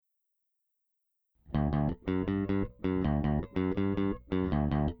Welcome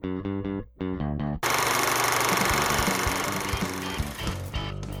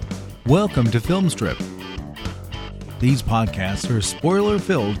to Filmstrip. These podcasts are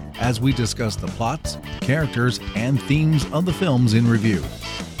spoiler-filled as we discuss the plots, characters, and themes of the films in review.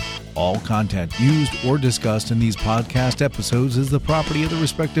 All content used or discussed in these podcast episodes is the property of the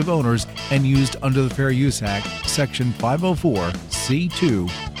respective owners and used under the Fair Use Act, Section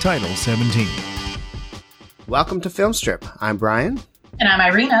 504(c)(2), Title 17. Welcome to Filmstrip. I'm Brian. And I'm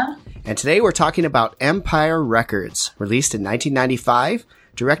Irina. And today we're talking about Empire Records, released in 1995,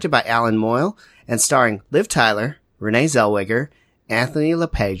 directed by Alan Moyle, and starring Liv Tyler, Renee Zellweger, Anthony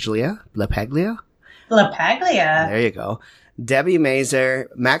LaPaglia. There you go. Debbie Mazar,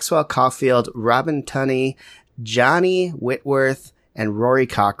 Maxwell Caulfield, Robin Tunney, Johnny Whitworth, and Rory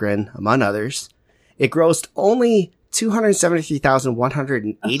Cochrane, among others. It grossed only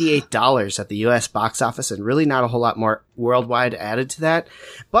 $273,188 at the U.S. box office, and really not a whole lot more worldwide added to that.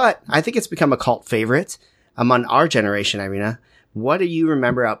 But I think it's become a cult favorite among our generation, Irina. What do you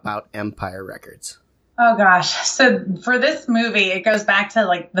remember about Empire Records? Oh gosh. So for this movie, it goes back to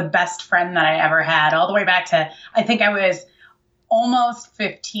like the best friend that I ever had, all the way back to, I think I was almost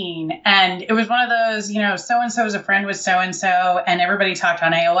 15. And it was one of those, so-and-so is a friend with so-and-so, and everybody talked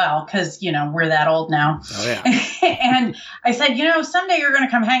on AOL because, we're that old now. Oh, yeah. And I said, someday you're going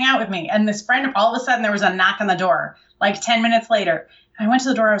to come hang out with me. And this friend, all of a sudden there was a knock on the door, like 10 minutes later. I went to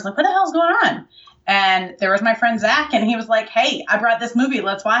the door. I was like, what the hell's going on? And there was my friend Zach, and he was like, hey, I brought this movie.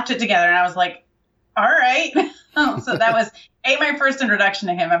 Let's watch it together. And I was like, all right. So that was my first introduction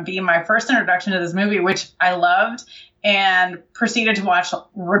to him, and B, my first introduction to this movie, which I loved and proceeded to watch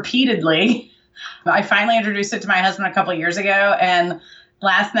repeatedly. I finally introduced it to my husband a couple of years ago. And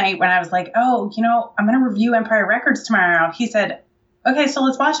last night when I was like, I'm going to review Empire Records tomorrow, he said, okay, so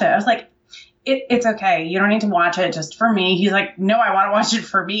let's watch it. I was like, it's okay. You don't need to watch it just for me. He's like, no, I want to watch it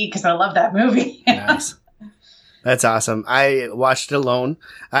for me because I love that movie. Nice. That's awesome. I watched it alone.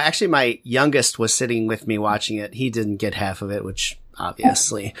 Actually, my youngest was sitting with me watching it. He didn't get half of it, which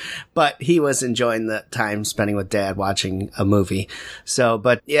obviously, but he was enjoying the time spending with Dad watching a movie. So,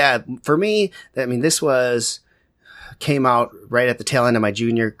 but yeah, for me, this came out right at the tail end of my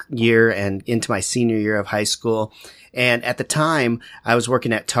junior year and into my senior year of high school. And at the time, I was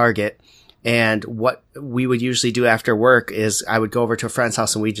working at Target. And what we would usually do after work is I would go over to a friend's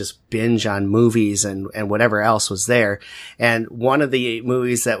house and we'd just binge on movies and whatever else was there. And one of the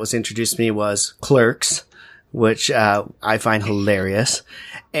movies that was introduced to me was Clerks, which I find hilarious.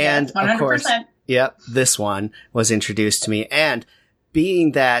 And yes, 100%. Of course, this one was introduced to me. And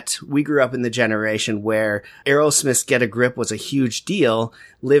being that we grew up in the generation where Aerosmith's Get a Grip was a huge deal,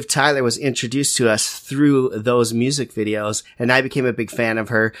 Liv Tyler was introduced to us through those music videos, and I became a big fan of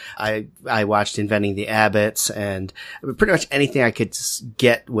her. I watched Inventing the Abbotts and pretty much anything I could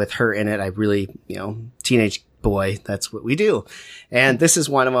get with her in it. I really, teenage boy, that's what we do. And this is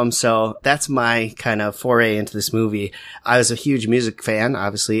one of them. So that's my kind of foray into this movie. I was a huge music fan,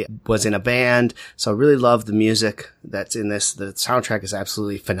 obviously was in a band. So I really love the music that's in this. The soundtrack is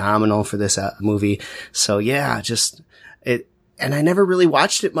absolutely phenomenal for this movie. So yeah, and I never really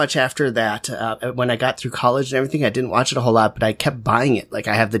watched it much after that. When I got through college and everything, I didn't watch it a whole lot, but I kept buying it. Like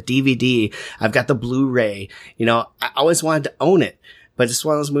I have the DVD, I've got the Blu-ray, I always wanted to own it, but it's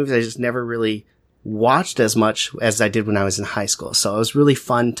one of those movies I just never really watched as much as I did when I was in high school. So it was really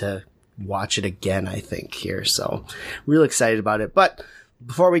fun to watch it again, I think, here. So really excited about it. But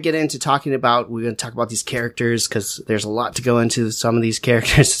before we get into we're going to talk about these characters because there's a lot to go into some of these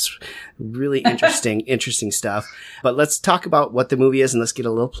characters. It's really interesting stuff. But let's talk about what the movie is and let's get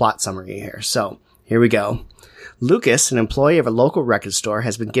a little plot summary here. So here we go. Lucas, an employee of a local record store,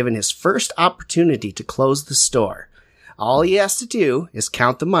 has been given his first opportunity to close the store. All he has to do is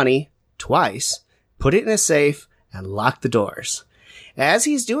count the money twice, put it in a safe, and lock the doors. As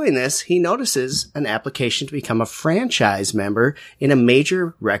he's doing this, he notices an application to become a franchise member in a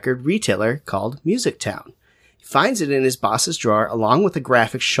major record retailer called Musictown. He finds it in his boss's drawer along with a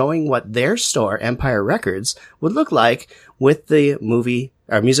graphic showing what their store, Empire Records, would look like with the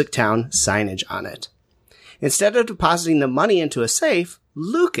Musictown signage on it. Instead of depositing the money into a safe,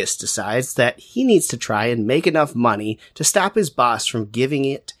 Lucas decides that he needs to try and make enough money to stop his boss from giving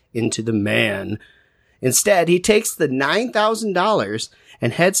it into the man. Instead, he takes the $9,000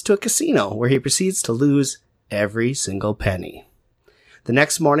 and heads to a casino where he proceeds to lose every single penny. The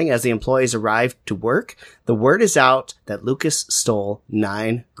next morning, as the employees arrive to work, the word is out that Lucas stole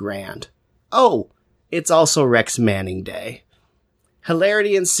 $9,000. Oh, it's also Rex Manning Day.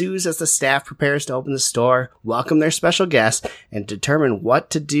 Hilarity ensues as the staff prepares to open the store, welcome their special guest, and determine what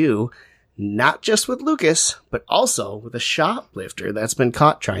to do not just with Lucas, but also with a shoplifter that's been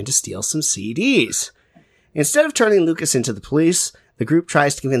caught trying to steal some CDs. Instead of turning Lucas into the police, the group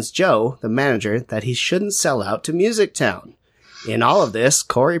tries to convince Joe, the manager, that he shouldn't sell out to Music Town. In all of this,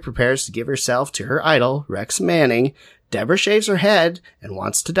 Corey prepares to give herself to her idol, Rex Manning. Deborah shaves her head and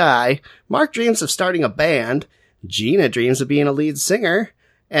wants to die. Mark dreams of starting a band. Gina dreams of being a lead singer.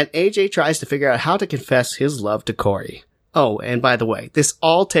 And AJ tries to figure out how to confess his love to Corey. Oh, and by the way, this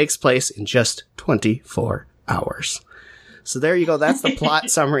all takes place in just 24 hours. So there you go. That's the plot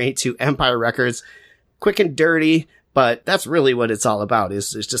summary to Empire Records. Quick and dirty, but that's really what it's all about,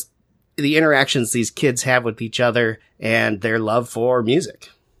 is just the interactions these kids have with each other and their love for music.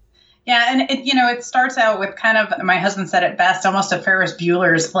 Yeah, and it starts out with kind of, my husband said it best, almost a Ferris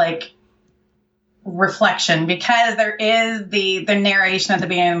Bueller's like reflection, because there is the narration at the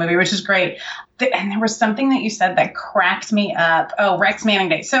beginning of the movie, which is great. And there was something that you said that cracked me up. Oh, Rex Manning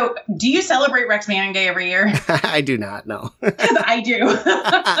Day. So do you celebrate Rex Manning Day every year? I do not, no. I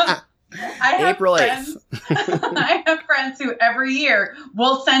do. I have April 8th. 8th. I have friends who every year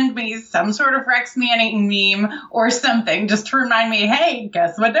will send me some sort of Rex Manning meme or something just to remind me, hey,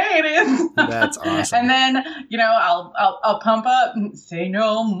 guess what day it is? That's awesome. And then, I'll pump up and say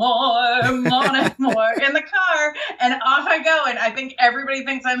no more in the car, and off I go. And I think everybody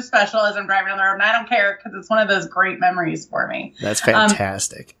thinks I'm special as I'm driving on the road, and I don't care, because it's one of those great memories for me. That's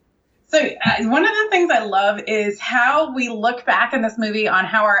fantastic. So one of the things I love is how we look back in this movie on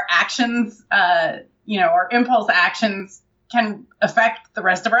how our actions, our impulse actions can affect the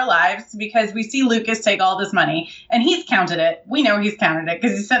rest of our lives, because we see Lucas take all this money and he's counted it. We know he's counted it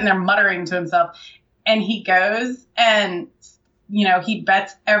because he's sitting there muttering to himself, and he goes and, he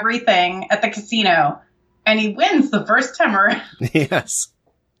bets everything at the casino and he wins the first time around. Yes.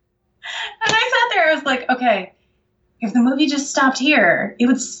 And I sat there, I was like, okay, if the movie just stopped here,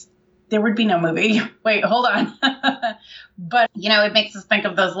 there would be no movie. Wait, hold on. But, it makes us think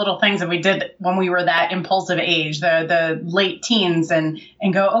of those little things that we did when we were that impulsive age, the late teens, and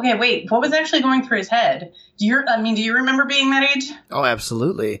go, okay, wait, what was actually going through his head? Do you remember being that age? Oh,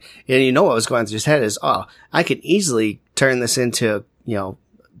 absolutely. And what was going through his head is, I could easily turn this into,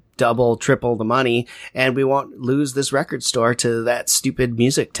 double, triple the money, and we won't lose this record store to that stupid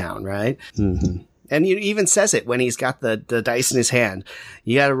Music Town, right? Mm-hmm. And he even says it when he's got the dice in his hand.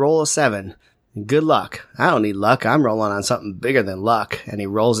 You got to roll a 7. Good luck. I don't need luck. I'm rolling on something bigger than luck. And he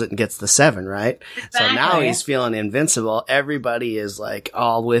rolls it and gets the 7, right? Exactly. So now he's feeling invincible. Everybody is like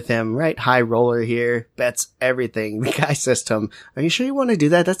all with him, right? High roller here, bets everything. The guy says to him, are you sure you want to do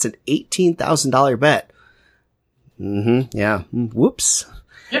that? That's an $18,000 bet. Mm-hmm. Yeah. Whoops.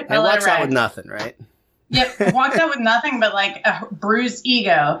 Yep, and walks out with nothing, right? Yep, walks out with nothing but like a bruised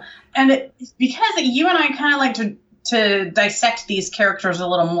ego. And because you and I kind of like to dissect these characters a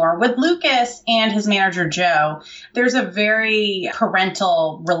little more. With Lucas and his manager, Joe, there's a very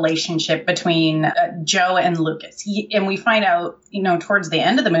parental relationship between Joe and Lucas. And we find out, towards the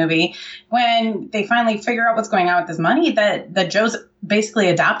end of the movie, when they finally figure out what's going on with his money, that Joe's basically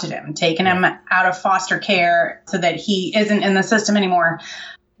adopted him, taken him out of foster care so that he isn't in the system anymore.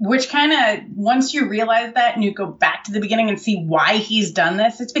 Which kind of, once you realize that and you go back to the beginning and see why he's done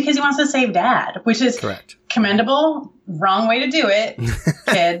this, it's because he wants to save dad, which is correct. Commendable. Wrong way to do it.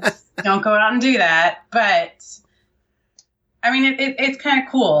 Kids, don't go out and do that. But, it's kind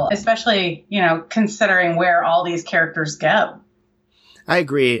of cool, especially, considering where all these characters go. I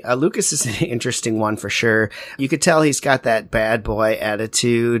agree. Lucas is an interesting one for sure. You could tell he's got that bad boy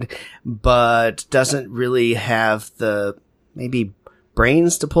attitude, but doesn't really have the maybe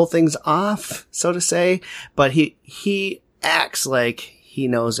brains to pull things off, so to say, but he acts like he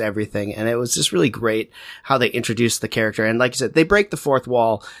knows everything, and it was just really great how they introduced the character. And like you said, they break the fourth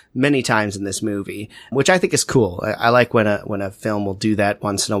wall many times in this movie, which I think is cool. I like when a film will do that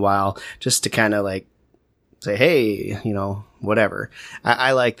once in a while, just to kind of like say, hey, whatever.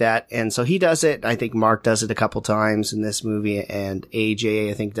 I like that. And so he does it. I think Mark does it a couple times in this movie, and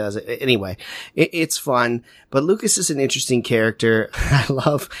AJ, I think, does it. Anyway, it's fun, but Lucas is an interesting character. I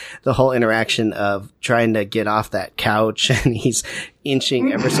love the whole interaction of trying to get off that couch, and he's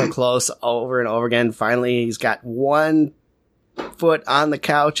inching ever so close over and over again. Finally, he's got one foot on the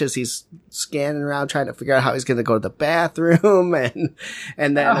couch as he's scanning around trying to figure out how he's going to go to the bathroom, and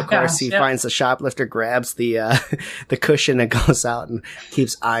then of course he finds the shoplifter, grabs the cushion and goes out and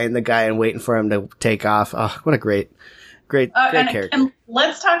keeps eyeing the guy and waiting for him to take off. Oh, what a great character. And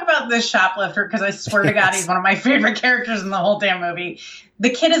let's talk about this shoplifter, because I swear to God, he's one of my favorite characters in the whole damn movie.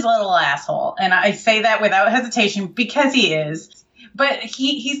 The kid is a little asshole, and I say that without hesitation because he is. But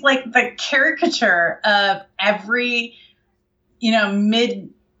he's like the caricature of every mid-teen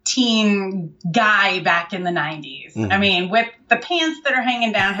teen guy back in the 90s. I mean, with the pants that are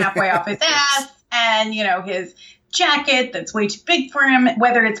hanging down halfway off his ass and, you know, his jacket that's way too big for him,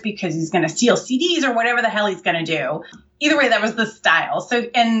 whether it's because he's going to steal CDs or whatever the hell he's going to do. Either way, that was the style. So,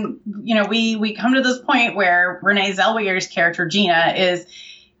 and, you know, we come to this point where Renee Zellweger's character, Gina, is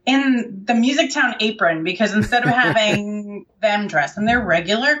in the Music Town apron, because instead of having them dress in their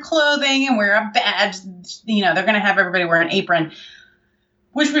regular clothing and wear a badge, you know, they're going to have everybody wear an apron,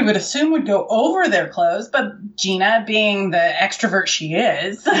 which we would assume would go over their clothes. But Gina, being the extrovert she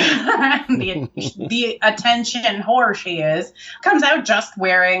is, the attention whore she is, comes out just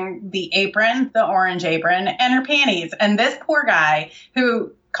wearing the apron, the orange apron, and her panties. And this poor guy,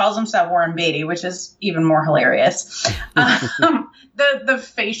 who calls himself Warren Beatty, which is even more hilarious, the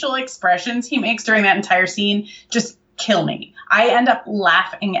facial expressions he makes during that entire scene just kill me. I end up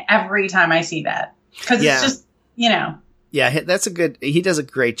laughing every time I see that, because it's just, you know. Yeah, he does a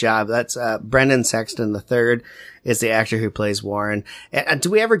great job. That's Brendan Sexton III is the actor who plays Warren. And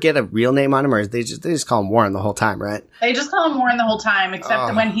do we ever get a real name on him, or they just call him Warren the whole time, right? They just call him Warren the whole time,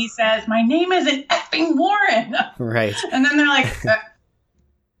 except when he says, "My name isn't effing Warren." Right. And then they're like,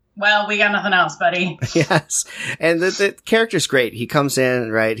 well, we got nothing else, buddy. Yes. And the character's great. He comes in,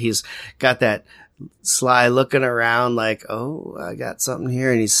 right? He's got that sly looking around like, oh, I got something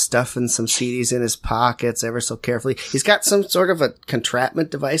here. And he's stuffing some CDs in his pockets ever so carefully. He's got some sort of a contraptment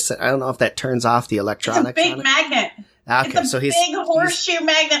device that I don't know if that turns off the electronics. It's a big magnet. Okay, it's a big horseshoe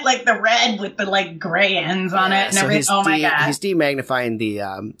magnet, like the red with the like gray ends on it and so everything. Oh my God. He's demagnifying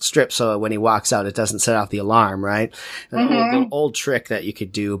the strip so when he walks out, it doesn't set off the alarm, right? An old trick that you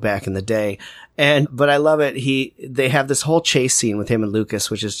could do back in the day. But I love it. They have this whole chase scene with him and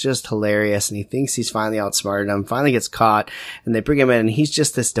Lucas, which is just hilarious. And he thinks he's finally outsmarted him, finally gets caught, and they bring him in, and he's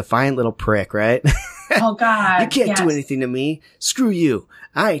just this defiant little prick, right? Oh God. You can't do anything to me. Screw you.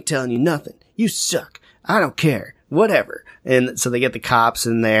 I ain't telling you nothing. You suck. I don't care. Whatever. And so they get the cops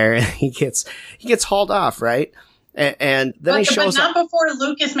in there, and he gets hauled off, right? And then he shows up. But not before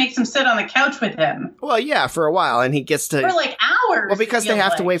Lucas makes him sit on the couch with him. Well, yeah, for a while, and he gets to... For like hours. Well, because they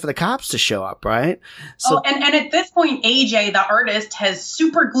have to wait for the cops to show up, right? So, and at this point, AJ, the artist, has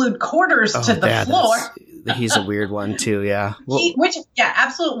super glued quarters to the floor. He's a weird one, too, yeah. Well,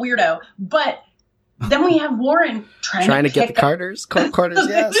 absolute weirdo. But... then we have Warren trying to get the quarters. Quarters,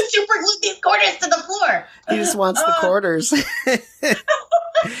 yes. Super glue these quarters to the floor. He just wants the quarters.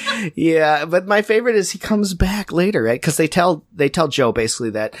 Yeah, but my favorite is he comes back later, right? Because they tell Joe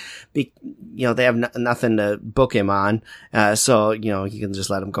basically that, they have nothing to book him on, so you can just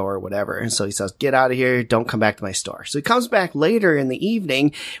let him go or whatever. And so he says, "Get out of here! Don't come back to my store." So he comes back later in the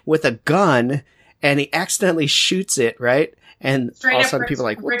evening with a gun, and he accidentally shoots it, right? And straight all of a sudden people are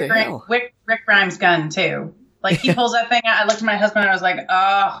like, what the hell? Rick Grimes' gun, too. Like, he pulls that thing out. I looked at my husband and I was like,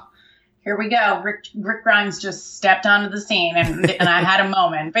 oh, here we go. Rick Grimes just stepped onto the scene, and I had a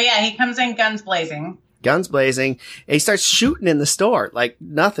moment. But yeah, he comes in guns blazing. Guns blazing. And he starts shooting in the store like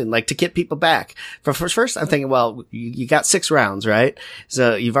nothing, like to get people back. First, I'm thinking, well, you got 6 rounds, right?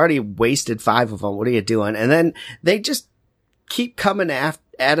 So you've already wasted 5 of them. What are you doing? And then they just keep coming at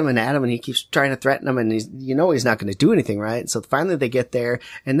him, and he keeps trying to threaten him, and he's not going to do anything, right? So finally they get there,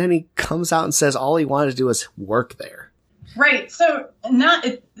 and then he comes out and says all he wanted to do was work there. Right. So not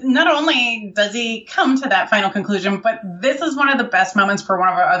only does he come to that final conclusion, but this is one of the best moments for one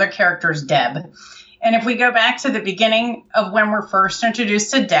of our other characters, Deb. And if we go back to the beginning of when we're first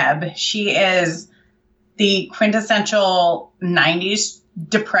introduced to Deb, she is the quintessential 90s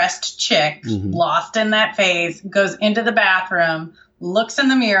depressed chick, lost in that phase, goes into the bathroom, looks in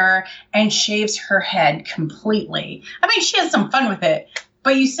the mirror, and shaves her head completely. I mean, she has some fun with it,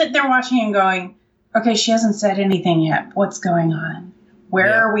 but you sit there watching and going, okay, she hasn't said anything yet. What's going on?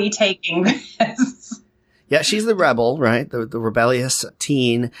 Where are we taking this? Yeah, she's the rebel, right? The rebellious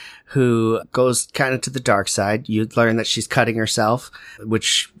teen who goes kind of to the dark side. You learn that she's cutting herself,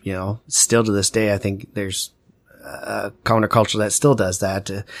 which, still to this day, I think there's a counterculture that still does that,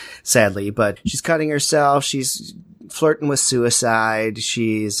 sadly. But she's cutting herself. She's flirting with suicide.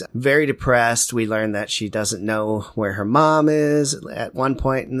 She's very depressed. We learn that she doesn't know where her mom is at one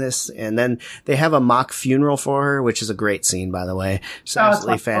point in this. And then they have a mock funeral for her, which is a great scene, by the way. It's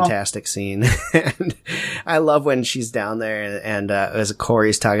absolutely fantastic scene. And I love when she's down there and as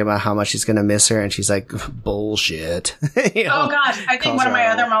Corey's talking about how much she's going to miss her, and she's like, bullshit. Oh gosh. I think one of my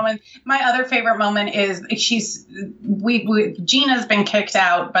other favorite moment is Gina's been kicked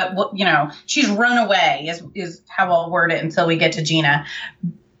out, but she's run away is how I'll word it until we get to Gina.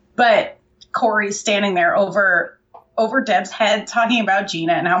 But Corey's standing there over Deb's head talking about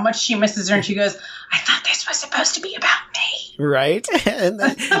Gina and how much she misses her, and she goes, I thought this was supposed to be about me. Right? And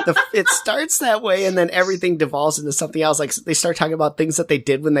then it starts that way, and then everything devolves into something else. Like, they start talking about things that they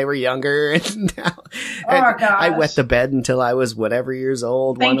did when they were younger. And now, gosh. I wet the bed until I was whatever years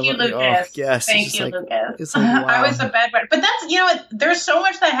old. Thank you, Lucas. Oh, yes. Thank you, Lucas. It's like, wow. I was a bedwetter. But that's, there's so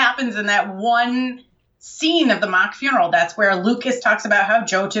much that happens in that one scene of the mock funeral. That's where Lucas talks about how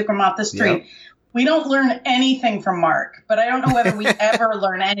Joe took him off the street. Yep. We don't learn anything from Mark, but I don't know whether we ever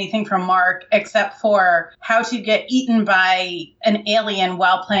learn anything from Mark except for how to get eaten by an alien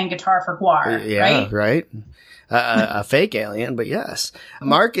while playing guitar for Guar. Yeah, right? A fake alien, but yes.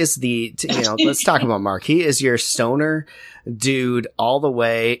 Mark is let's talk about Mark. He is your stoner dude all the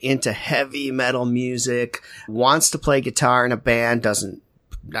way into heavy metal music, wants to play guitar in a band,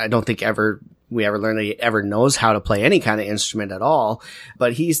 I don't think we ever learn that he ever knows how to play any kind of instrument at all,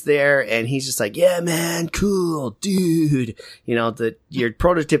 but he's there and he's just like, yeah, man, cool, dude. Your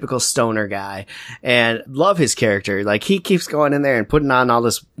prototypical stoner guy, and love his character. Like, he keeps going in there and putting on all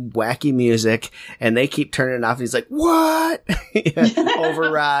this wacky music, and they keep turning it off. And he's like, what?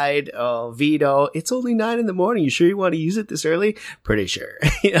 Override. Oh, veto. It's only 9 a.m. You sure you want to use it this early? Pretty sure.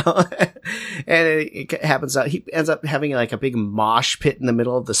 And it happens out. He ends up having like a big mosh pit in the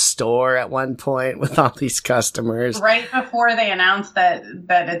middle of the store at one point with all these customers. Right before they announced that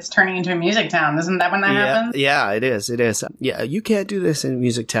it's turning into a music town. Isn't that when that happens? Yeah, it is. It is. Yeah, you can't do this in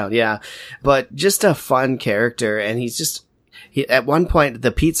Music Town. Yeah. But just a fun character. And at one point,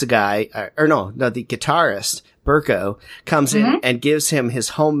 the pizza guy, the guitarist, Burko, comes in and gives him his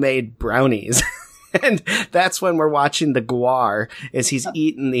homemade brownies. And that's when we're watching the Guar as he's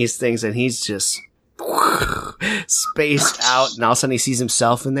eating these things, and he's just spaced out, and all of a sudden he sees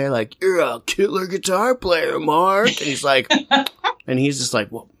himself in there like, you're a killer guitar player, Mark. And he's like, and he's just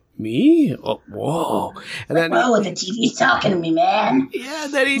like, well, me? Oh, whoa. And then, whoa, the TV's talking to me, man. Yeah,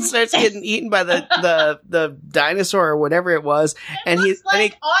 then he starts getting eaten by the dinosaur or whatever it was. He's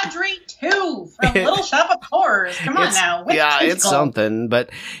like Audrey 2 from Little Shop of Horrors. Come on now. It's something. But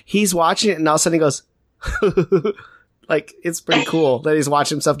he's watching it, and all of a sudden he goes, like, it's pretty cool that he's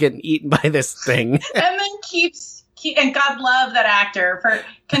watching himself getting eaten by this thing. And then and God love that actor for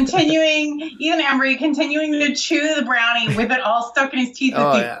Ethan Embry continuing to chew the brownie with it all stuck in his teeth.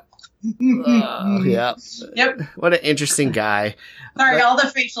 Yeah. Yeah. Yep. What an interesting guy. Sorry, all the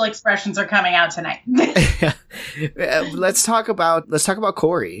facial expressions are coming out tonight. Let's talk about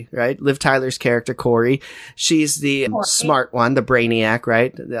Corey, right? Liv Tyler's character, Corey. She's the smart one, the brainiac,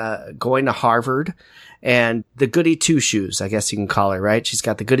 right? Going to Harvard. And the goody two-shoes, I guess you can call her, right? She's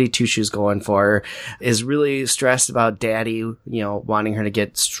got the goody two-shoes going for her, is really stressed about daddy, wanting her to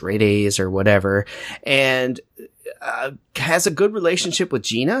get straight A's or whatever. And has a good relationship with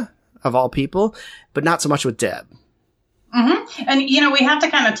Gina, of all people, but not so much with Deb. Mm-hmm. And, we have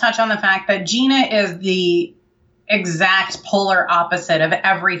to kind of touch on the fact that Gina is the exact polar opposite of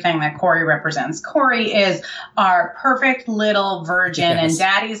everything that Corey represents. Corey is our perfect little virgin and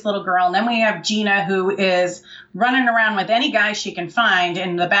daddy's little girl. And then we have Gina, who is running around with any guy she can find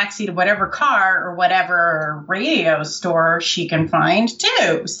in the backseat of whatever car or whatever radio store she can find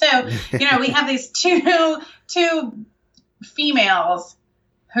too. So, we have these two females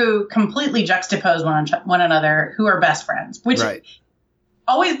who completely juxtapose one another, who are best friends, which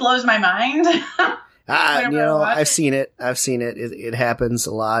always blows my mind. I've seen it. It happens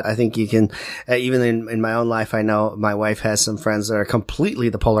a lot. I think you can, even in my own life, I know my wife has some friends that are completely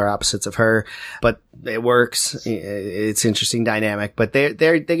the polar opposites of her, but it works. It's interesting dynamic, but they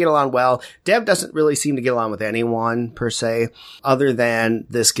get along well. Deb doesn't really seem to get along with anyone per se, other than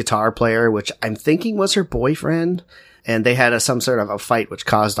this guitar player, which I'm thinking was her boyfriend. And they had some sort of a fight, which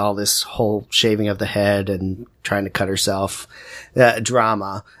caused all this whole shaving of the head and trying to cut herself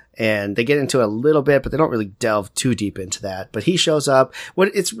drama. And they get into a little bit, but they don't really delve too deep into that. But he shows up.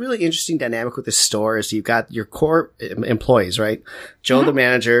 It's really interesting dynamic with this store is you've got your core employees, right? Joe, the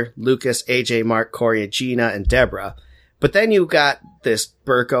manager, Lucas, AJ, Mark, Corey, Gina, and Deborah. But then you've got this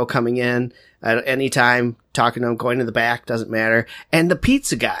Burko coming in at any time, talking to him, going to the back, doesn't matter. And the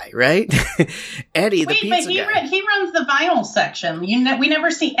pizza guy, right? Eddie, the pizza guy. He runs the vinyl section. We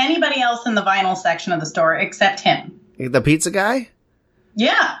never see anybody else in the vinyl section of the store except him. The pizza guy?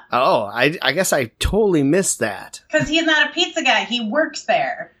 Yeah. Oh, I guess I totally missed that. Because he's not a pizza guy. He works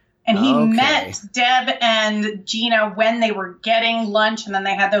there. And he met Deb and Gina when they were getting lunch, and then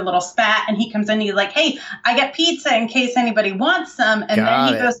they had their little spat, and he comes in and he's like, hey, I got pizza in case anybody wants some. And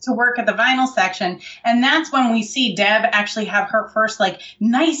then he goes to work at the vinyl section. And that's when we see Deb actually have her first,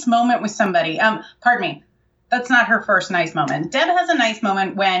 nice moment with somebody. Pardon me. That's not her first nice moment. Deb has a nice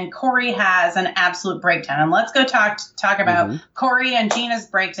moment when Corey has an absolute breakdown. And let's go talk about Corey and Gina's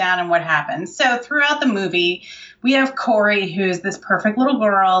breakdown and what happens. So throughout the movie, we have Corey, who's this perfect little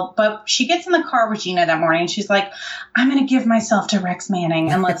girl, but she gets in the car with Gina that morning. And she's like, I'm going to give myself to Rex Manning.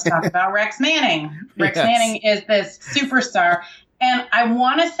 And let's talk about Rex Manning. Rex Manning is this superstar. And I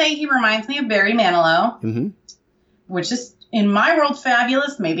want to say he reminds me of Barry Manilow, which is, in my world,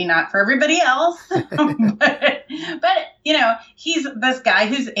 fabulous. Maybe not for everybody else, but you know, he's this guy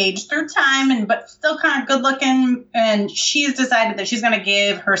who's aged through time but still kind of good looking. And she's decided that she's going to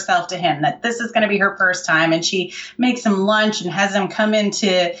give herself to him, that this is going to be her first time. And she makes him lunch and has him come in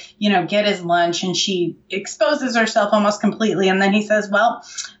to, you know, get his lunch. And she exposes herself almost completely. And then he says, well,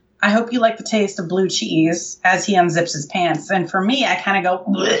 I hope you like the taste of blue cheese, as he unzips his pants. And for me, I kind of go,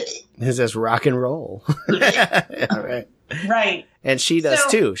 bleh. This is rock and roll. Yeah, right. Right. And she does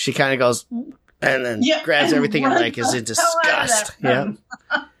too. She kind of goes and then grabs everything and like is in disgust. Yeah.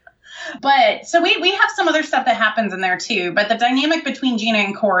 But so we have some other stuff that happens in there too. But the dynamic between Gina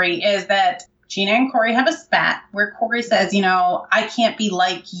and Corey is that Gina and Corey have a spat where Corey says, you know, I can't be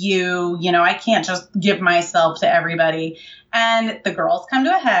like you. You know, I can't just give myself to everybody. And the girls come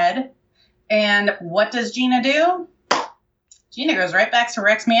to a head. And what does Gina do? Gina goes right back to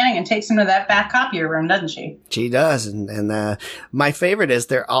Rex Manning and takes him to that back copier room, doesn't she? She does. And my favorite is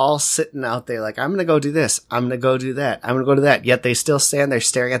they're all sitting out there like, I'm going to go do this. I'm going to go do that. I'm going to go to that. Yet they still stand there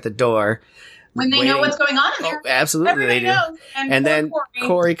staring at the door. When they know what's going on in there. Oh, absolutely. Everybody they do. knows. And then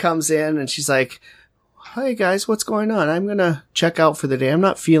Corey comes in and she's like, hi guys, what's going on? I'm going to check out for the day. I'm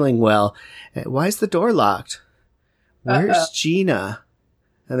not feeling well. Why is the door locked? Where's Gina?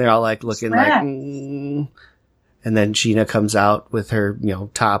 And they're all like looking like, And then Gina comes out with her, you know,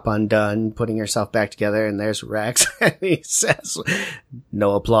 top undone, putting herself back together, and there's Rex, and he says,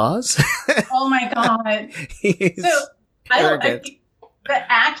 no applause. Oh my God. The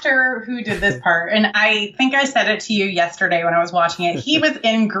actor who did this part, and I think I said it to you yesterday when I was watching it, he was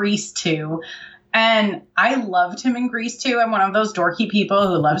in Grease 2, and I loved him in Grease 2. I'm one of those dorky people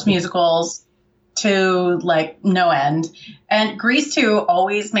who loves musicals to, like, no end. And Grease 2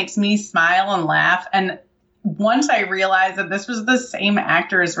 always makes me smile and laugh, and once I realized that this was the same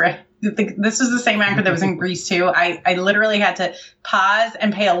actor as this was the same actor that was in Grease 2, I literally had to pause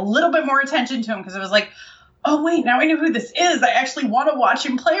and pay a little bit more attention to him because I was like, oh, wait, now I know who this is. I actually want to watch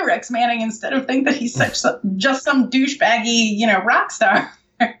him play Rex Manning instead of think that he's just some douchebaggy, you know, rock star.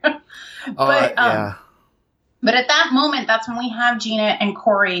 But at that moment, that's when we have Gina and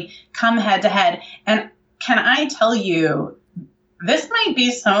Corey come head to head. And can I tell you, this might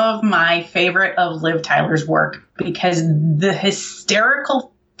be some of my favorite of Liv Tyler's work because the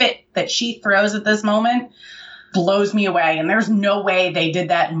hysterical fit that she throws at this moment blows me away. And there's no way they did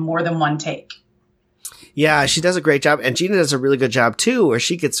that in more than one take. Yeah, she does a great job. And Gina does a really good job too, where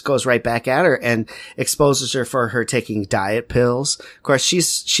she goes right back at her and exposes her for her taking diet pills. Of course,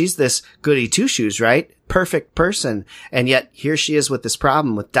 she's this goody two shoes, right? Perfect person. And yet here she is with this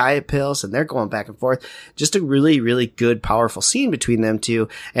problem with diet pills and they're going back and forth. Just a really, really good, powerful scene between them two.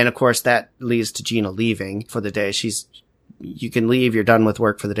 And of course, that leads to Gina leaving for the day. You can leave. You're done with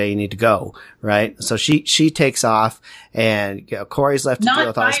work for the day. You need to go. Right. So she takes off and Corey's left to deal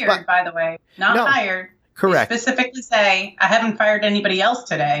with all this. Not fired, by the way. Not fired. Correct. They specifically say, I haven't fired anybody else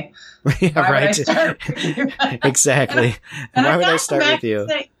today. Yeah, Why right. would I start with you? Exactly. Why would I start with you?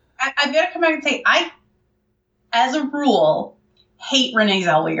 I've got to come back and say, I, as a rule, hate Renee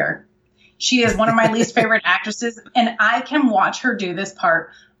Zellweger. She is one of my least favorite actresses, and I can watch her do this part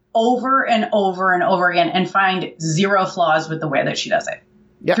over and over and over again and find zero flaws with the way that she does it.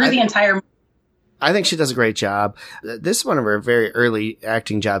 Yeah, through the entire movie. I think she does a great job. This is one of her very early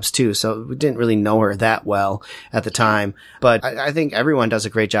acting jobs too, so we didn't really know her that well at the time. But I think everyone does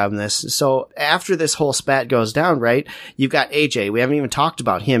a great job in this. So after this whole spat goes down, right, you've got AJ. We haven't even talked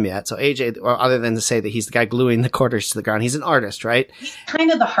about him yet. So AJ, other than to say that he's the guy gluing the quarters to the ground, he's an artist, right? He's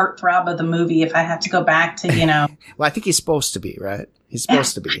kind of the heartthrob of the movie, if I have to go back to, you know. Well, I think he's supposed to be, right? He's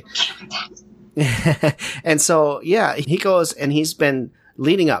supposed to be. And so, yeah, he goes and he's been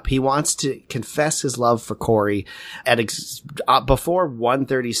leading up. He wants to confess his love for Corey at before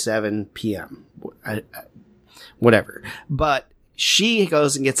 1:37 p.m. Whatever. But she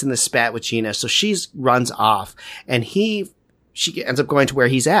goes and gets in the spat with Gina, so she runs off, and she ends up going to where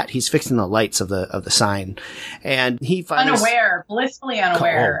he's at. He's fixing the lights of the sign, and he finds blissfully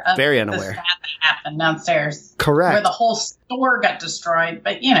unaware of very the unaware spat that happened downstairs. Correct. Where the whole store got destroyed,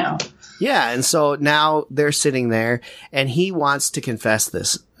 but you know. Yeah, and so now they're sitting there, and he wants to confess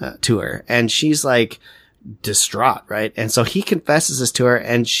this to her, and she's like distraught, right? And so he confesses this to her,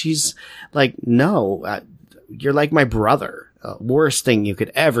 and she's like, "No, you're like my brother. Worst thing you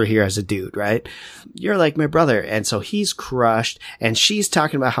could ever hear as a dude, right? You're like my brother. And so he's crushed, and she's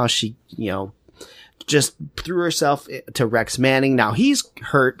talking about how she, just threw herself to Rex Manning. Now he's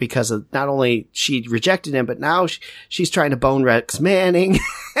hurt because of not only she rejected him, but now she's trying to bone Rex Manning.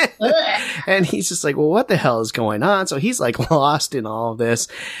 And he's just like, well, what the hell is going on? So he's like lost in all of this.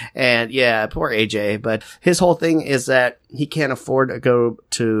 And yeah, poor AJ. But his whole thing is that he can't afford to go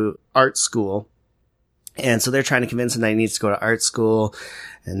to art school. And so they're trying to convince him that he needs to go to art school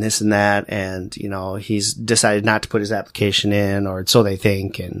and this and that. And, he's decided not to put his application in, or so they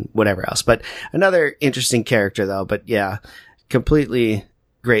think, and whatever else. But another interesting character though. But yeah, completely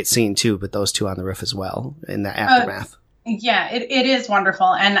great scene too, but those two on the roof as well in the aftermath. Yeah, it is wonderful.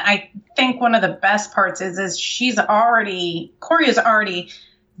 And I think one of the best parts is Corey has already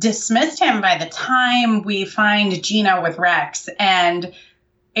dismissed him by the time we find Gina with Rex, and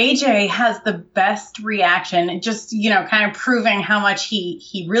AJ has the best reaction, just, kind of proving how much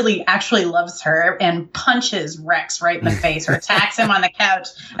he really actually loves her, and punches Rex right in the face, or attacks him on the couch.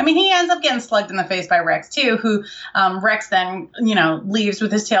 I mean, he ends up getting slugged in the face by Rex too, who Rex then, leaves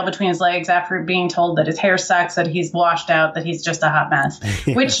with his tail between his legs after being told that his hair sucks, that he's washed out, that he's just a hot mess,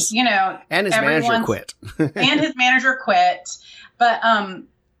 yes. Which, and his manager quit. And his manager quit. But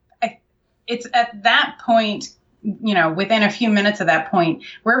it's at that point, within a few minutes of that point,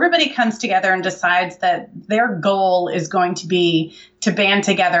 where everybody comes together and decides that their goal is going to be to band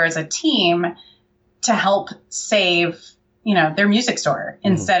together as a team to help save, their music store,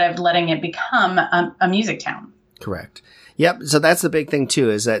 instead of letting it become a music town. Correct. Yep. So that's the big thing too,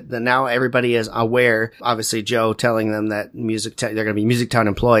 is that now everybody is aware. Obviously, Joe telling them that they're going to be Music Town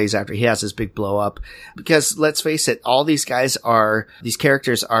employees after he has his big blow up. Because let's face it, all these characters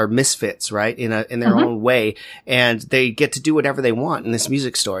are misfits, right? In their own way. And they get to do whatever they want in this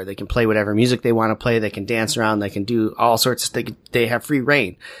music store. They can play whatever music they want to play. They can dance around. They can do all sorts of things. They have free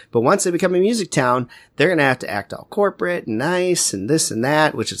reign. But once they become a music town, they're going to have to act all corporate and nice and this and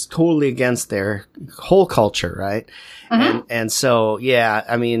that, which is totally against their whole culture, right? And so, yeah,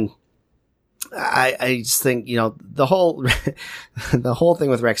 I mean, I just think, the whole thing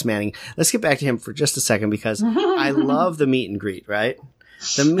with Rex Manning, let's get back to him for just a second, because I love the meet and greet, right?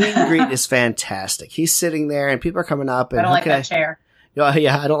 The meet and greet is fantastic. He's sitting there and people are coming up, and I don't like that chair. Oh,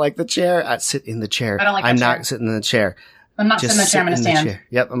 yeah, I don't like the chair. I'd sit in the chair. I don't like I'm not sitting in the chair. I'm not sitting in the chair. I'm going to stand.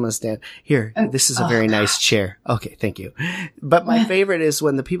 Yep, I'm going to stand. Here, this is a very nice chair. Okay, thank you. But my favorite is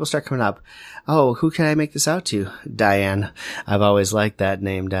when the people start coming up. Oh, who can I make this out to? Diane. I've always liked that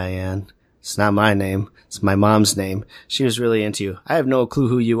name, Diane. It's not my name. It's my mom's name. She was really into you. I have no clue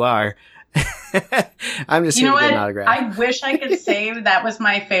who you are. I'm just here to get an autograph. I wish I could say that was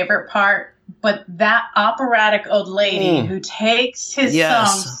my favorite part. But that operatic old lady who takes his song,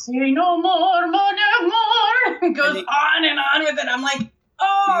 "Say No More, More," goes on and on with it. I'm like,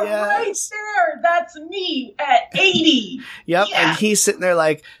 oh, right there. That's me at 80. Yep. Yeah. And he's sitting there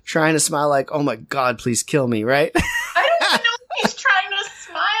like trying to smile like, oh my God, please kill me, right? I don't even know if he's trying to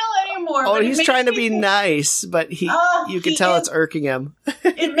smile anymore. Oh, he's trying to be nice, but you can tell it's irking him.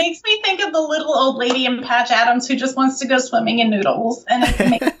 It makes me think of the little old lady in Patch Adams who just wants to go swimming in noodles, and it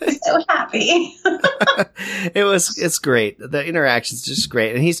makes me so happy. It's great. The interaction's just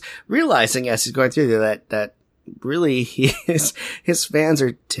great. And he's realizing as he's going through that really his fans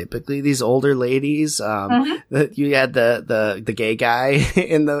are typically these older ladies. You had the gay guy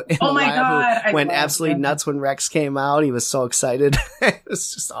in the lab who went absolutely nuts when Rex came out. He was so excited. It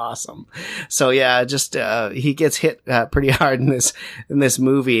was just awesome. So yeah, just he gets hit pretty hard in this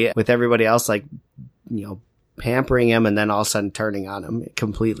movie, with everybody else like pampering him, and then all of a sudden turning on him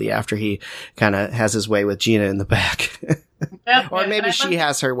completely after he kind of has his way with Gina in the back. Or maybe she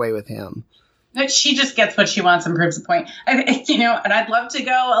has her way with him. She just gets what she wants and proves the point. And I'd love to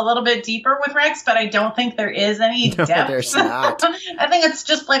go a little bit deeper with Rex, but I don't think there is any depth. No, there's not. I think it's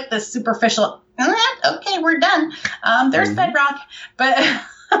just like the superficial, okay, we're done. There's Bedrock. But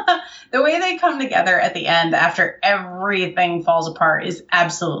the way they come together at the end after everything falls apart is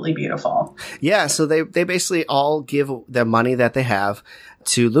absolutely beautiful. Yeah, so they basically all give the money that they have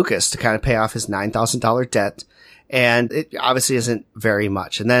to Lucas to kind of pay off his $9,000 debt. And it obviously isn't very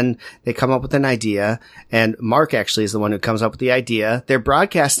much. And then they come up with an idea, and Mark actually is the one who comes up with the idea. They're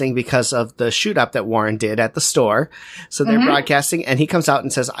broadcasting because of the shoot up that Warren did at the store. So they're broadcasting, and he comes out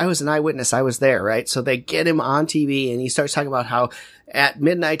and says, I was an eyewitness. I was there, right? So they get him on TV, and he starts talking about how at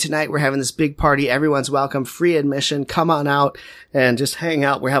midnight tonight, we're having this big party. Everyone's welcome, free admission. Come on out and just hang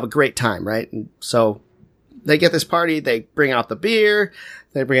out. We have a great time, right? And so they get this party. They bring out the beer.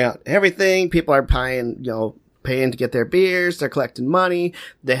 They bring out everything. People are buying, paying to get their beers. They're collecting money.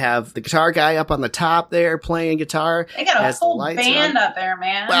 They have the guitar guy up on the top there playing guitar. They got a whole band up there,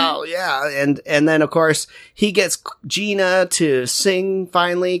 man. Well, yeah. And then, of course, he gets Gina to sing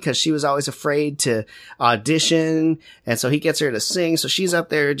finally because she was always afraid to audition. And so he gets her to sing. So she's up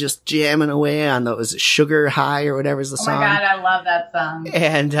there just jamming away on those Sugar High or whatever's the song. Oh, my God. I love that song.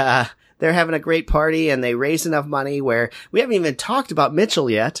 And, they're having a great party and they raise enough money where we haven't even talked about Mitchell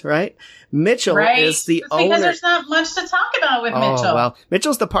yet, right? Mitchell is the owner. Because there's not much to talk about with Mitchell. Well,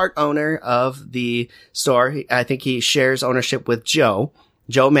 Mitchell's the part owner of the store. I think he shares ownership with Joe.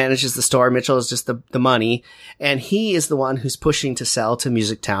 Joe manages the store. Mitchell is just the money. And he is the one who's pushing to sell to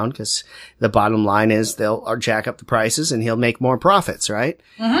Music Town because the bottom line is they'll jack up the prices and he'll make more profits, right?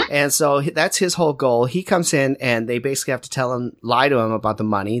 Mm-hmm. And so that's his whole goal. He comes in and they basically have to lie to him about the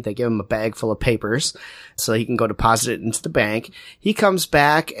money. They give him a bag full of papers so he can go deposit it into the bank. He comes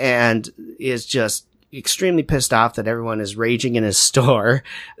back and is just extremely pissed off that everyone is raging in his store.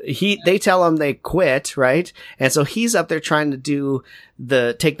 They tell him they quit, right? And so he's up there trying to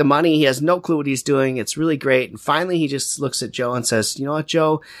take the money. He has no clue what he's doing. It's really great. And finally he just looks at Joe and says, you know what,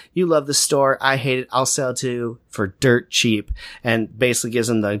 Joe, you love the store. I hate it. I'll sell it to you for dirt cheap. And basically gives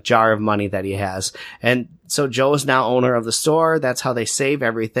him the jar of money that he has. And so Joe is now owner of the store. That's how they save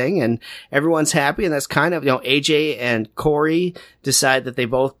everything. And everyone's happy. And that's kind of, AJ and Corey decide that they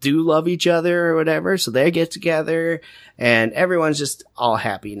both do love each other or whatever. So they get together and everyone's just all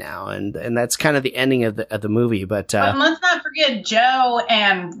happy now. And that's kind of the ending of the movie. But let's not forget Joe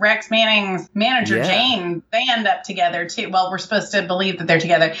and Rex Manning's manager, Jane, they end up together too. Well, we're supposed to believe that they're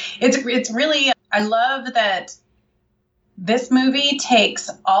together. It's really, I love that this movie takes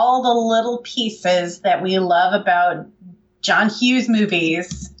all the little pieces that we love about John Hughes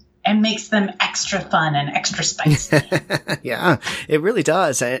movies and makes them extra fun and extra spicy. Yeah, it really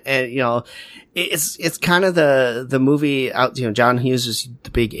does. And it's kind of the movie out, John Hughes was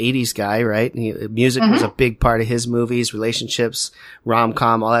the big 80s guy, right? Music was a big part of his movies, relationships,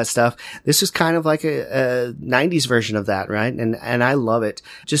 rom-com, all that stuff. This is kind of like a 90s version of that, right? And I love it.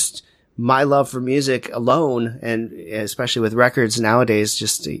 Just my love for music alone, and especially with records nowadays,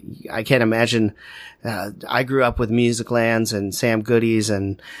 just, I can't imagine, I grew up with Musiclands and Sam Goody's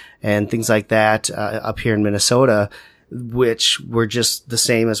and things like that, up here in Minnesota, which were just the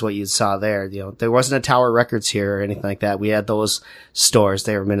same as what you saw there. There wasn't a Tower Records here or anything like that. We had those stores.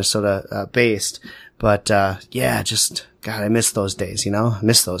 They were Minnesota, based. But, just, God, I miss those days, I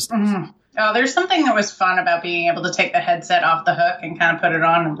miss those days. Mm-hmm. Oh, there's something that was fun about being able to take the headset off the hook and kind of put it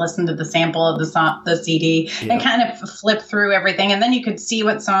on and listen to the sample of the CD and kind of flip through everything. And then you could see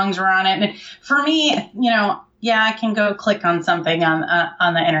what songs were on it. And for me, I can go click on something on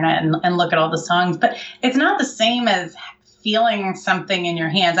the internet and look at all the songs, but it's not the same as feeling something in your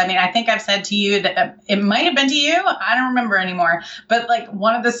hands. I mean, I think I've said to you that it might have been to you. I don't remember anymore. But like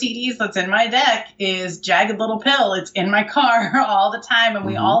one of the CDs that's in my deck is Jagged Little Pill. It's in my car all the time. And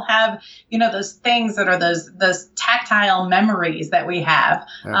we all have, those things that are those tactile memories that we have.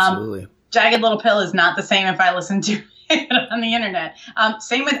 Absolutely. Jagged Little Pill is not the same if I listen to it on the internet.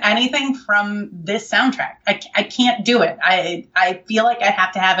 Same with anything from this soundtrack. I can't do it. I feel like I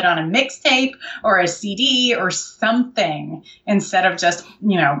have to have it on a mixtape or a CD or something instead of just,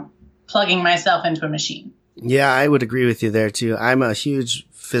 plugging myself into a machine. Yeah, I would agree with you there too. I'm a huge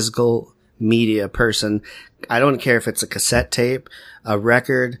physical media person. I don't care if it's a cassette tape, a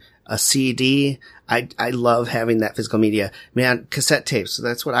record, a CD. I love having that physical media. Man, cassette tapes. So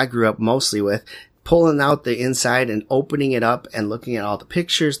that's what I grew up mostly with. Pulling out the inside and opening it up and looking at all the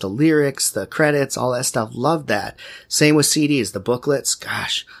pictures, the lyrics, the credits, all that stuff. Love that. Same with CDs, the booklets.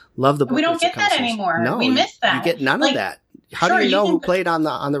 Gosh, love the booklets. We don't get that anymore. No, we miss that. You get none of that. How do you know who played on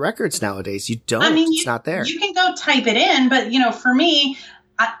the records nowadays? You don't. It's not there. You can go type it in, but for me,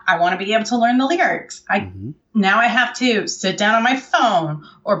 I want to be able to learn the lyrics. Now I have to sit down on my phone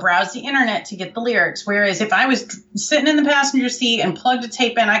or browse the internet to get the lyrics. Whereas if I was sitting in the passenger seat and plugged a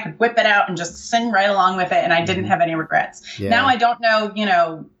tape in, I could whip it out and just sing right along with it. And I didn't have any regrets. Yeah. Now I don't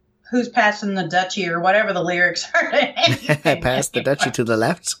know, who's passing the Dutchie or whatever the lyrics are. Pass the Dutchie to the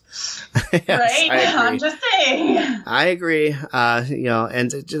left. Yes, right? I'm just saying. I agree.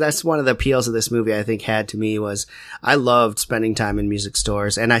 And that's one of the appeals of this movie I think had to me was I loved spending time in music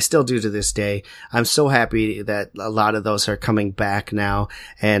stores, and I still do to this day. I'm so happy that a lot of those are coming back now,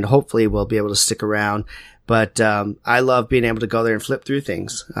 and hopefully we'll be able to stick around. But I love being able to go there and flip through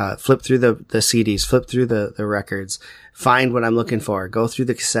things, flip through the CDs, flip through the records, find what I'm looking for, go through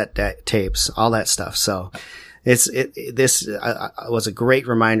the cassette tapes, all that stuff. So this was a great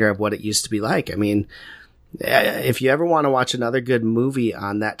reminder of what it used to be like. I mean, If you ever want to watch another good movie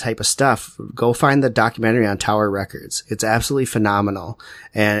on that type of stuff, go find the documentary on Tower Records. It's absolutely phenomenal,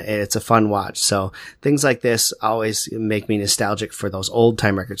 and it's a fun watch. So things like this always make me nostalgic for those old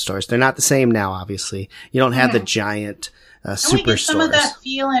time record stores. They're not the same now, obviously. You don't have the giant Can we get some of that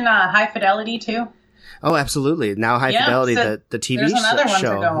feel in High Fidelity too? Oh, absolutely. Now High Fidelity, so the TV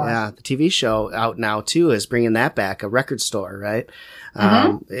show. Yeah, the TV show out now too is bringing that back, a record store, right?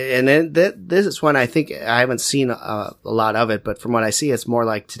 And then this is one I think I haven't seen a lot of it, but from what I see, it's more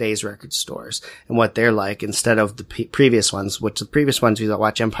like today's record stores and what they're like instead of the previous ones, which the previous ones you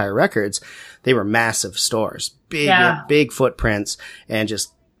watch Empire Records, they were massive stores, big footprints and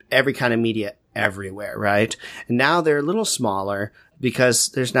just every kind of media everywhere, right? And now they're a little smaller because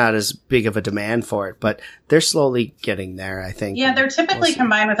there's not as big of a demand for it, but they're slowly getting there, I think. Yeah, they're typically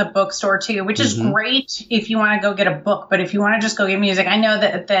combined with a bookstore too, which is great if you want to go get a book. But if you want to just go get music, I know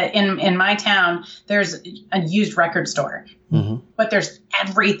that in my town, there's a used record store, but there's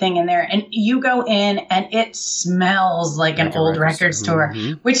everything in there. And you go in and it smells like an old record store,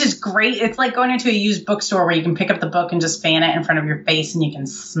 which is great. It's like going into a used bookstore where you can pick up the book and just fan it in front of your face and you can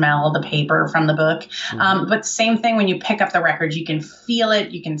smell the paper from the book. But same thing when you pick up the record, you can feel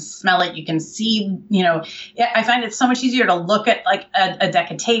it, you can smell it, you can see, I find it so much easier to look at like a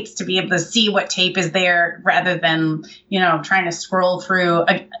deck of tapes to be able to see what tape is there rather than, trying to scroll through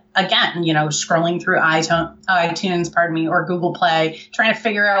scrolling through iTunes, or Google Play, trying to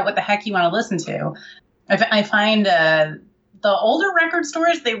figure out what the heck you want to listen to. I find the older record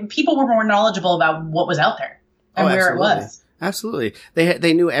stores, people were more knowledgeable about what was out there and where it was. Absolutely.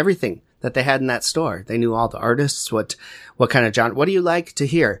 They knew everything that they had in that store. They knew all the artists, what kind of genre. What do you like to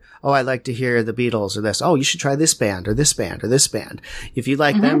hear? Oh, I like to hear the Beatles or this. Oh, you should try this band or this band or this band. If you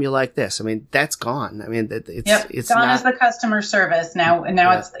like them, you like this. I mean, that's gone. I mean, it's gone as the customer service now. And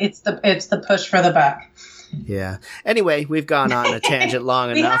now it's the push for the buck. Yeah. Anyway, we've gone on a tangent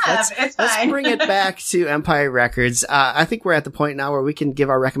long enough. Let's bring it back to Empire Records. I think we're at the point now where we can give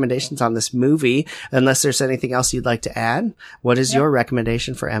our recommendations on this movie, unless there's anything else you'd like to add. What is your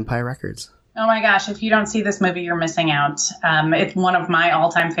recommendation for Empire Records? Oh my gosh, if you don't see this movie, you're missing out. It's one of my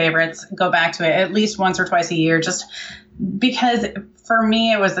all-time favorites. Go back to it at least once or twice a year, just because for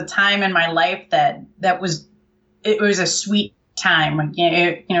me, it was a time in my life that was a sweet time.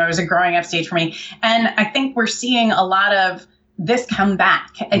 It was a growing up stage for me. And I think we're seeing a lot of this come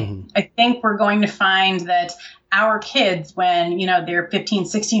back. I think we're going to find that our kids, when, they're 15,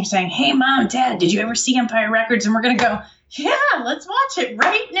 16, are saying, hey, Mom, Dad, did you ever see Empire Records? And we're going to go, yeah, let's watch it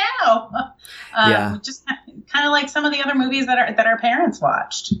right now. Just kind of like some of the other movies that our parents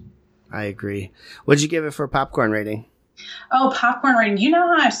watched. I agree. What'd you give it for a popcorn rating? Oh, popcorn rating. You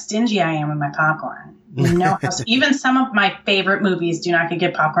know how stingy I am with my popcorn. Even some of my favorite movies do not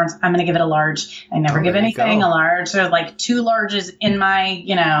get popcorns. I'm going to give it a large. I never give anything a large. There's like 2 larges in my,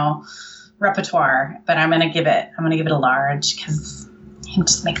 repertoire, but I'm going to give it a large because it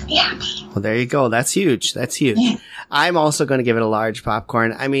just makes me happy. Well, there you go. That's huge. I'm also going to give it a large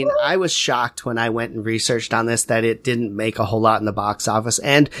popcorn. I mean, I was shocked when I went and researched on this that it didn't make a whole lot in the box office,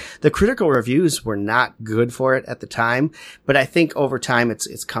 and the critical reviews were not good for it at the time. But I think over time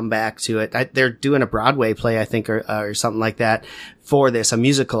it's come back to it. They're doing a Broadway play, I think, or something like that for this, a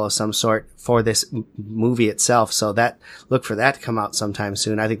musical of some sort for this movie itself. So look for that to come out sometime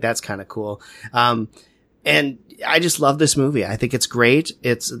soon. I think that's kind of cool. And I just love this movie. I think it's great.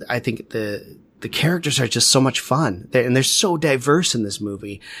 I think the characters are just so much fun, and they're so diverse in this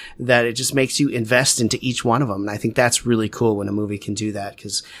movie that it just makes you invest into each one of them. And I think that's really cool when a movie can do that,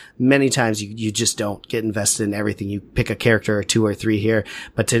 because many times you just don't get invested in everything. You pick a character or 2 or 3 here,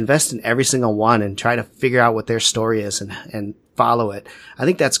 but to invest in every single one and try to figure out what their story is and follow it. I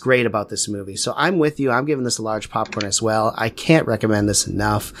think that's great about this movie. So I'm with you. I'm giving this a large popcorn as well. I can't recommend this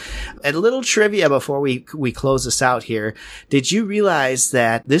enough. A little trivia before we close this out here. Did you realize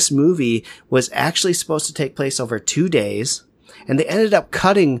that this movie was actually supposed to take place over 2 days, and they ended up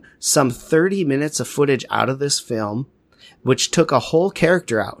cutting some 30 minutes of footage out of this film, which took a whole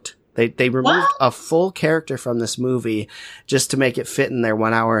character out? They removed a full character from this movie just to make it fit in their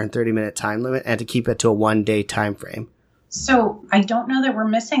 1 hour and 30 minute time limit and to keep it to a 1 day time frame. So I don't know that we're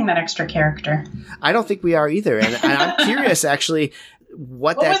missing that extra character. I don't think we are either. And I'm curious actually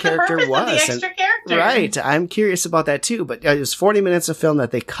what that character was. What was the extra character? Right. I'm curious about that too. But it was 40 minutes of film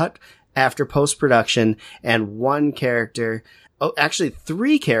that they cut after post-production, and 1 character. Oh, actually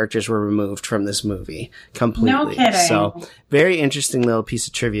 3 characters were removed from this movie completely. No kidding. So very interesting little piece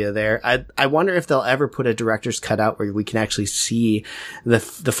of trivia there. I wonder if they'll ever put a director's cut out where we can actually see the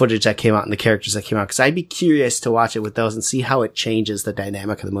footage that came out and the characters that came out. Cause I'd be curious to watch it with those and see how it changes the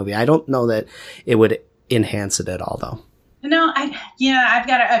dynamic of the movie. I don't know that it would enhance it at all, though. No, I've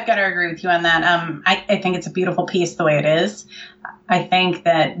got to agree with you on that. I think it's a beautiful piece the way it is. I think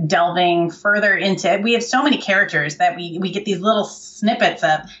that delving further into it, we have so many characters that we get these little snippets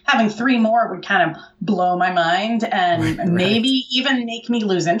of. Having 3 more would kind of blow my mind and maybe even make me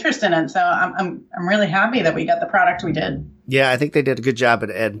lose interest in it. So I'm really happy that we got the product we did. Yeah, I think they did a good job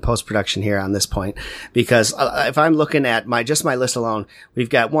at post-production here on this point, because if I'm looking at my list alone, we've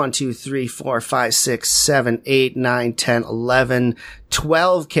got 1, 2, 3, 4, 5, 6, 7, 8, 9, 10, 11,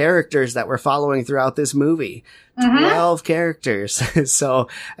 12 characters that we're following throughout this movie. 12 characters. So,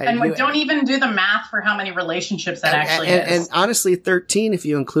 and we don't even do the math for how many relationships that actually is. And honestly, 13 if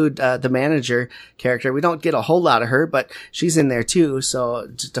you include the manager character. We don't get a whole lot of her, but she's in there too. So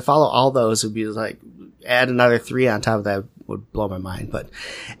to follow all those would be like, add another 3 on top of that would blow my mind. But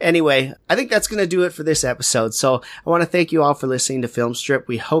anyway, I think that's going to do it for this episode. So I want to thank you all for listening to Film Strip.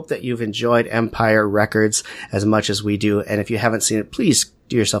 We hope that you've enjoyed Empire Records as much as we do. And if you haven't seen it, please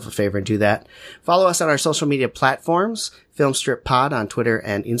do yourself a favor and do that. Follow us on our social media platforms, Film Strip Pod on Twitter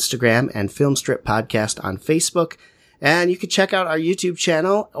and Instagram, and Film Strip Podcast on Facebook. And you can check out our YouTube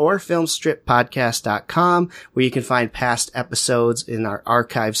channel or filmstrippodcast.com, where you can find past episodes in our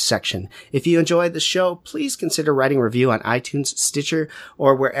archives section. If you enjoyed the show, please consider writing a review on iTunes, Stitcher,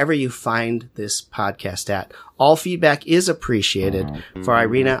 or wherever you find this podcast at. All feedback is appreciated. For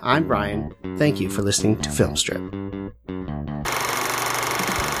Irina, I'm Brian. Thank you for listening to Film Strip.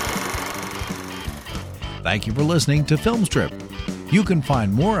 Thank you for listening to Film Strip. You can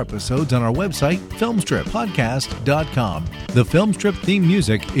find more episodes on our website, filmstrippodcast.com. The Film Strip theme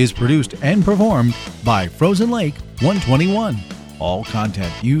music is produced and performed by Frozen Lake 121. All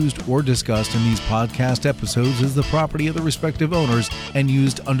content used or discussed in these podcast episodes is the property of the respective owners and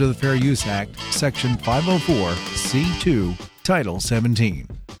used under the Fair Use Act, Section 504, C2, Title 17.